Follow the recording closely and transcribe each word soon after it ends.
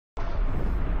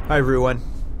Hi everyone,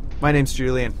 my name's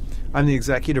Julian. I'm the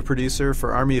executive producer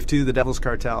for Army of Two, The Devil's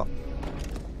Cartel.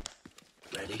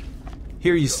 Ready?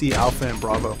 Here you see Alpha and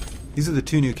Bravo. These are the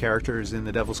two new characters in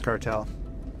The Devil's Cartel.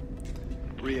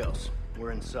 Rios,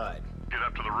 we're inside. Get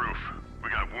up to the roof. We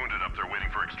got wounded up there waiting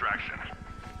for extraction.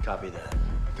 Copy that.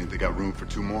 Think they got room for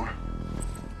two more?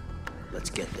 Let's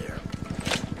get there.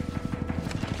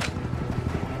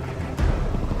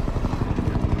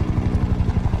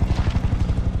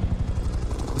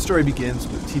 The story begins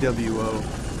with TWO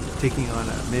taking on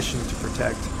a mission to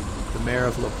protect the mayor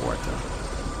of La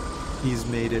Puerta. He's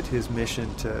made it his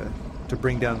mission to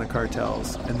bring down the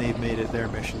cartels, and they've made it their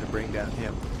mission to bring down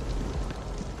him.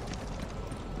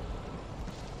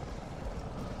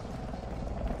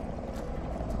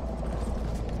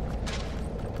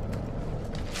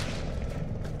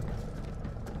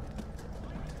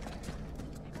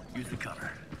 Use the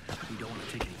cover. We don't want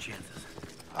to take any chances.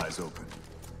 Eyes open.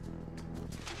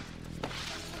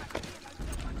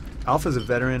 Alpha's a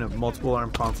veteran of multiple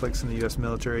armed conflicts in the U.S.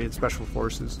 military and special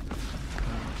forces.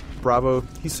 Bravo,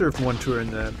 he served one tour in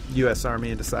the U.S. Army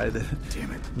and decided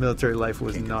that military life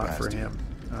was not for him.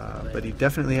 But he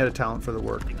definitely had a talent for the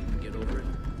work. Get over it.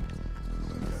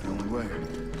 The only way.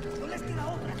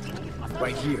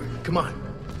 Right here. Come on.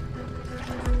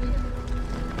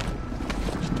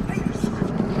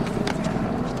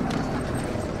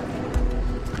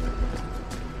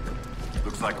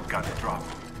 Looks like we got the drop.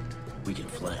 We can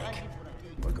flank.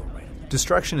 Or go right.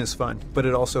 Destruction is fun, but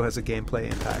it also has a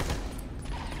gameplay impact.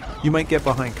 You might get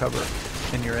behind cover,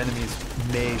 and your enemies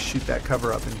may shoot that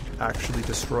cover up and actually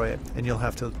destroy it, and you'll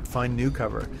have to find new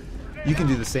cover. You can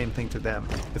do the same thing to them.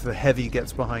 If a heavy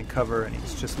gets behind cover and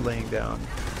he's just laying down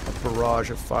a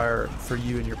barrage of fire for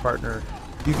you and your partner,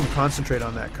 you can concentrate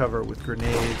on that cover with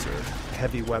grenades or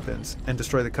heavy weapons and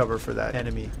destroy the cover for that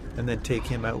enemy, and then take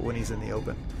him out when he's in the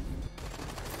open.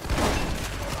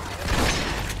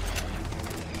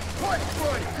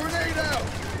 Grenade out!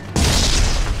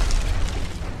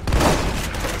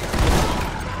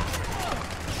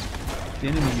 The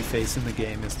enemy you face in the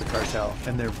game is the cartel,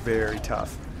 and they're very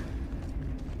tough.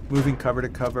 Moving cover to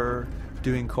cover,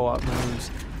 doing co-op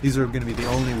moves, these are going to be the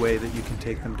only way that you can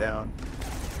take them down.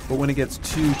 But when it gets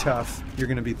too tough, you're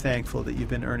going to be thankful that you've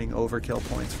been earning overkill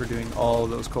points for doing all of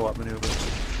those co-op maneuvers.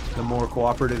 The more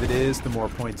cooperative it is, the more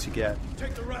points you get.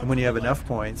 And when you have enough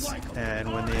points,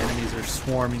 and when the enemies are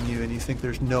swarming you and you think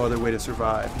there's no other way to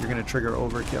survive, you're going to trigger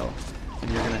overkill,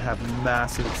 and you're going to have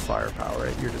massive firepower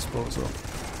at your disposal.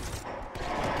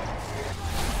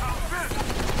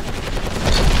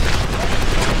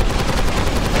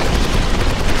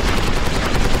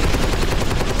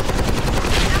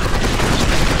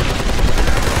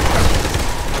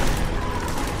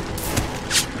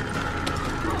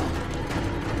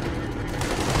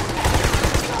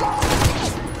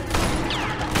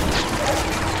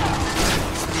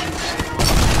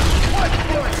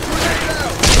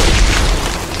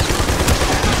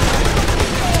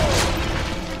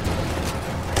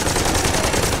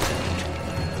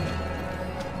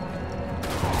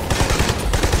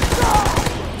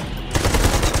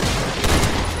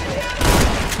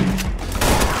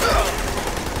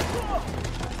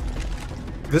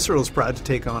 Visceral's proud to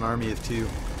take on Army of Two.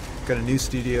 Got a new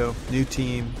studio, new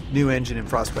team, new engine in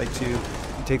Frostbite 2.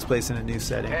 It takes place in a new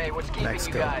setting, Hey, what's keeping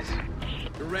Mexico. you guys?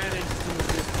 We ran into some of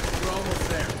this. We're almost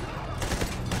there.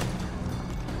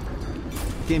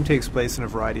 The game takes place in a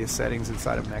variety of settings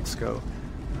inside of Mexico.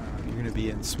 You're going to be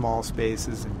in small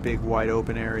spaces and big wide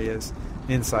open areas,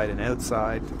 inside and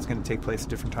outside. It's going to take place at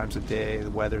different times of day. The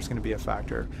weather's going to be a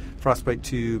factor. Frostbite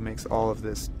 2 makes all of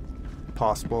this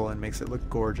possible and makes it look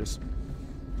gorgeous.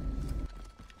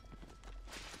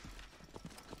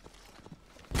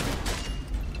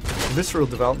 The Visceral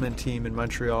development team in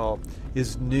Montreal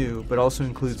is new, but also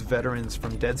includes veterans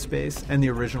from Dead Space and the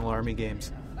original Army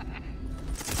games.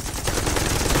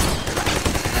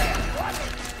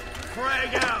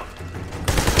 Frag out!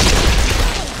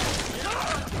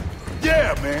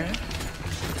 Yeah, man!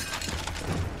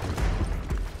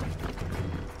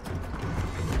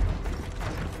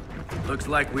 Looks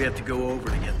like we have to go over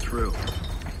to get through.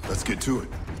 Let's get to it.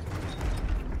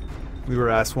 We were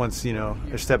asked once,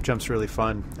 their step jump's really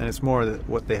fun, and it's more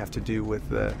what they have to do with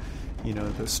the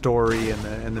story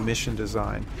and the mission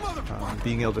design.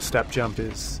 Being able to step jump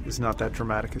is not that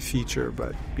dramatic a feature,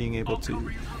 but being able to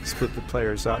split the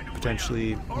players up,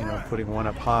 potentially, putting one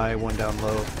up high, one down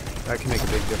low, that can make a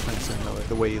big difference in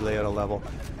the way you lay out a level.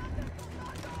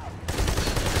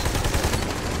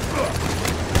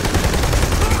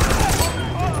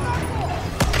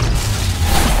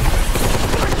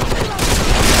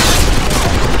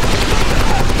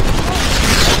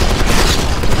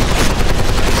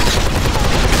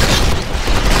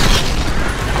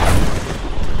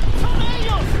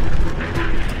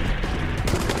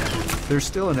 there's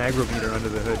still an aggro meter under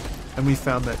the hood, and we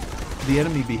found that the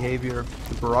enemy behavior,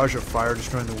 the barrage of fire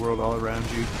destroying the world all around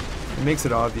you, it makes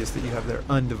it obvious that you have their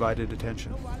undivided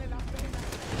attention.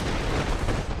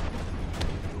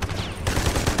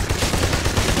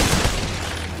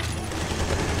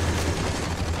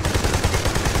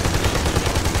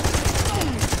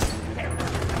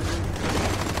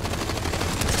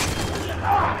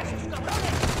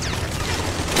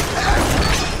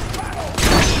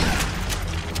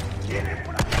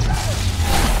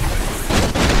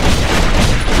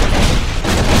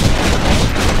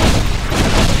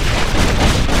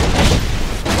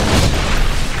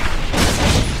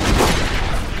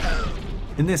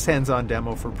 In this hands-on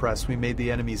demo for press, we made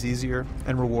the enemies easier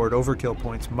and reward overkill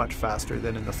points much faster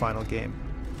than in the final game.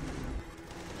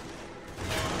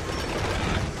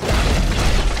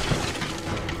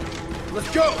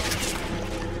 Let's go!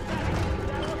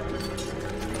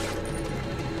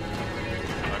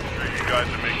 I'm sure you guys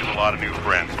are making a lot of new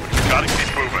friends. Gotta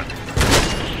keep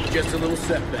moving. Just a little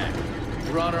setback.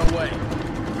 We're on our way.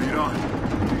 Lead on.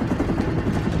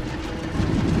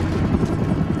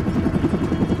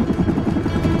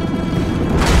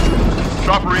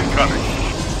 Chopper incoming.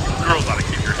 You girls ought to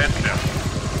keep your heads down.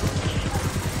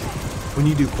 When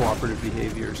you do cooperative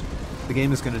behaviors, the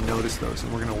game is going to notice those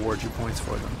and we're going to award you points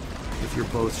for them. If you're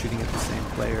both shooting at the same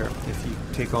player, if you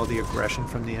take all the aggression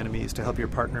from the enemies to help your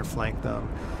partner flank them,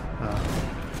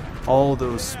 all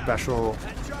those special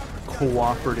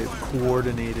cooperative,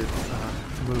 coordinated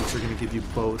moves are going to give you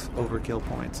both overkill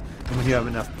points. And when you have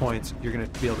enough points, you're going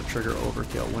to be able to trigger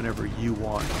overkill whenever you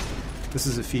want. This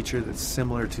is a feature that's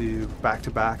similar to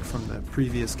back-to-back from the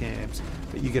previous games,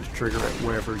 but you get to trigger it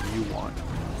wherever you want.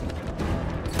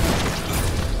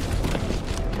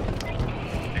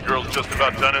 You girls just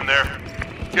about done in there?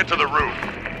 Get to the roof.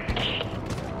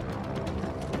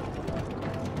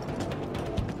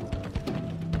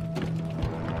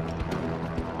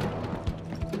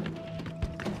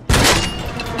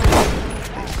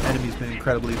 Enemy's been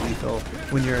incredibly lethal.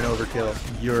 When you're in overkill,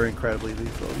 you're incredibly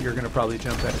lethal. You're going to probably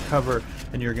jump out of cover,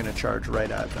 and you're going to charge right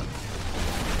at them.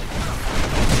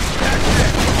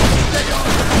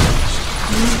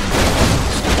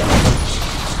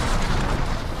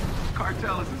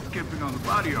 Cartel isn't skipping on the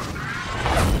body armor.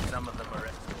 Some of them are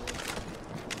at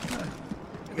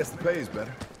I guess the pay is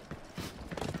better.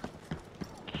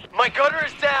 My gunner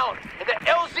is down, and the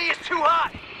LZ is too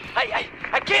hot.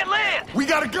 I can't land. We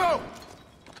gotta go!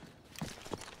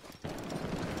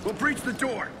 We'll breach the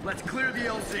door. Let's clear the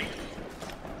LZ.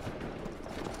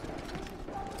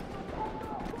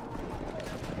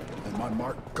 On my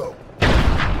mark, go.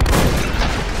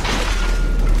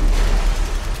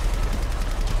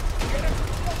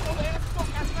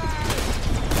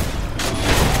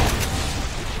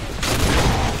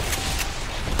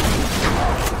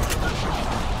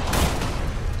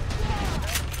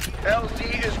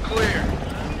 LZ is clear.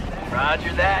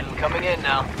 Roger that. Coming in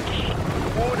now.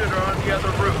 Wounded are on the other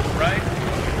roof, right?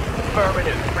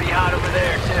 Affirmative. Pretty hot over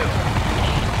there, too.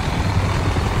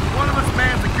 One of us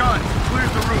mans the guns,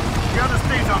 clears the roof. The other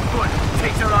stays on foot,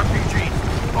 takes out RPGs.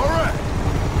 All right.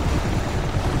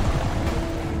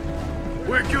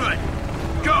 We're good.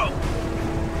 Go!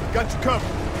 Got you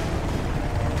covered.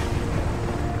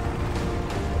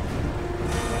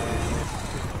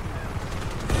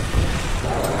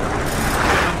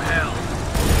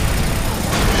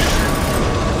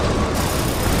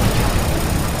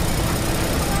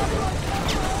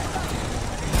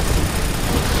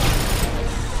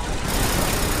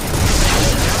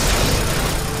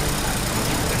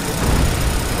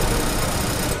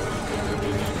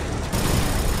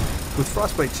 With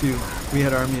Frostbite 2, we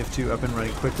had Army of 2 up and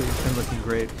running quickly and looking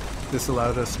great. This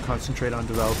allowed us to concentrate on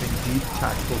developing deep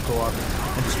tactical co-op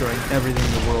and destroying everything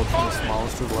in the world from the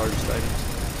smallest to the largest items.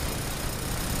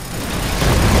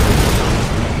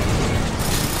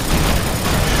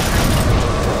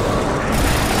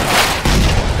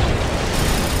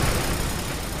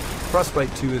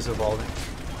 Frostbite 2 is evolving.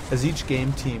 As each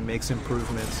game team makes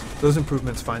improvements, those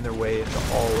improvements find their way into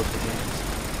all of the games.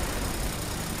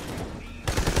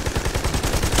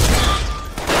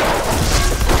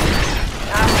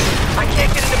 I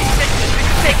can't get into position so you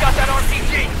can take out that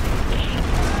RPG.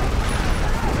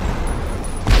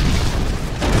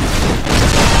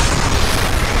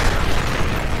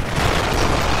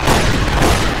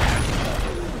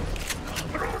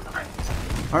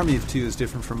 Army of 2 is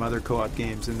different from other co-op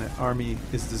games in that Army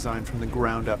is designed from the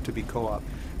ground up to be co-op.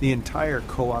 The entire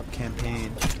co-op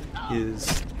campaign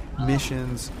is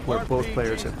missions where both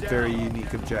players have very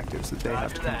unique objectives that they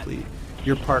have to complete.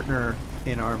 Your partner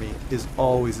in Army is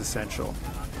always essential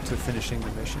to finishing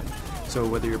the mission. So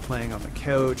whether you're playing on the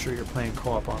couch or you're playing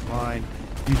co-op online,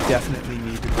 you definitely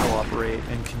need to cooperate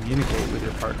and communicate with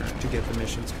your partner to get the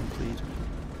missions complete.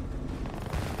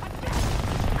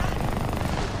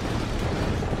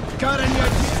 Got any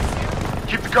ideas?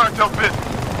 Keep the cartel busy.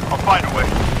 I'll find a way.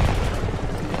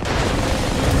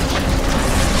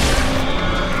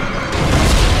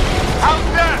 How's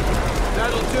that?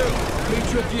 That'll do. Meet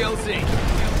you at the LZ.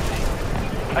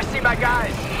 I see my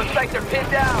guys. Looks like they're pinned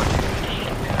down.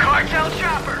 Cartel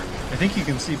chopper! I think you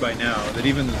can see by now that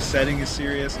even though the setting is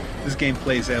serious, this game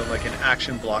plays out like an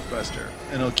action blockbuster,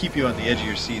 and it'll keep you on the edge of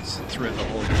your seats throughout the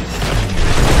whole game.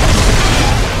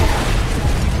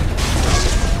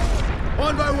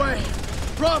 On my way.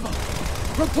 Bravo.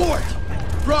 Report.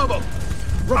 Bravo.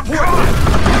 Report.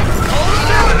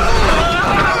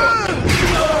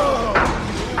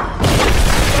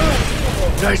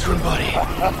 Nice one, buddy.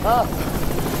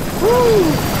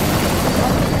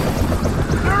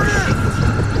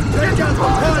 Take out the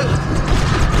pilot.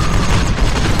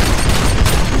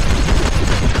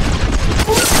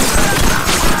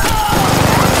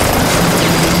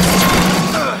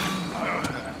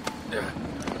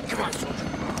 Come on, soldier.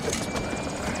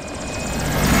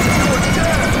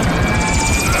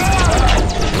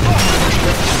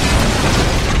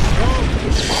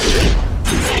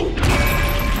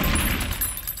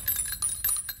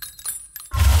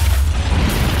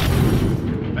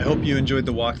 I hope you enjoyed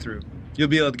the walkthrough. You'll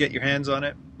be able to get your hands on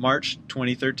it March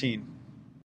 2013.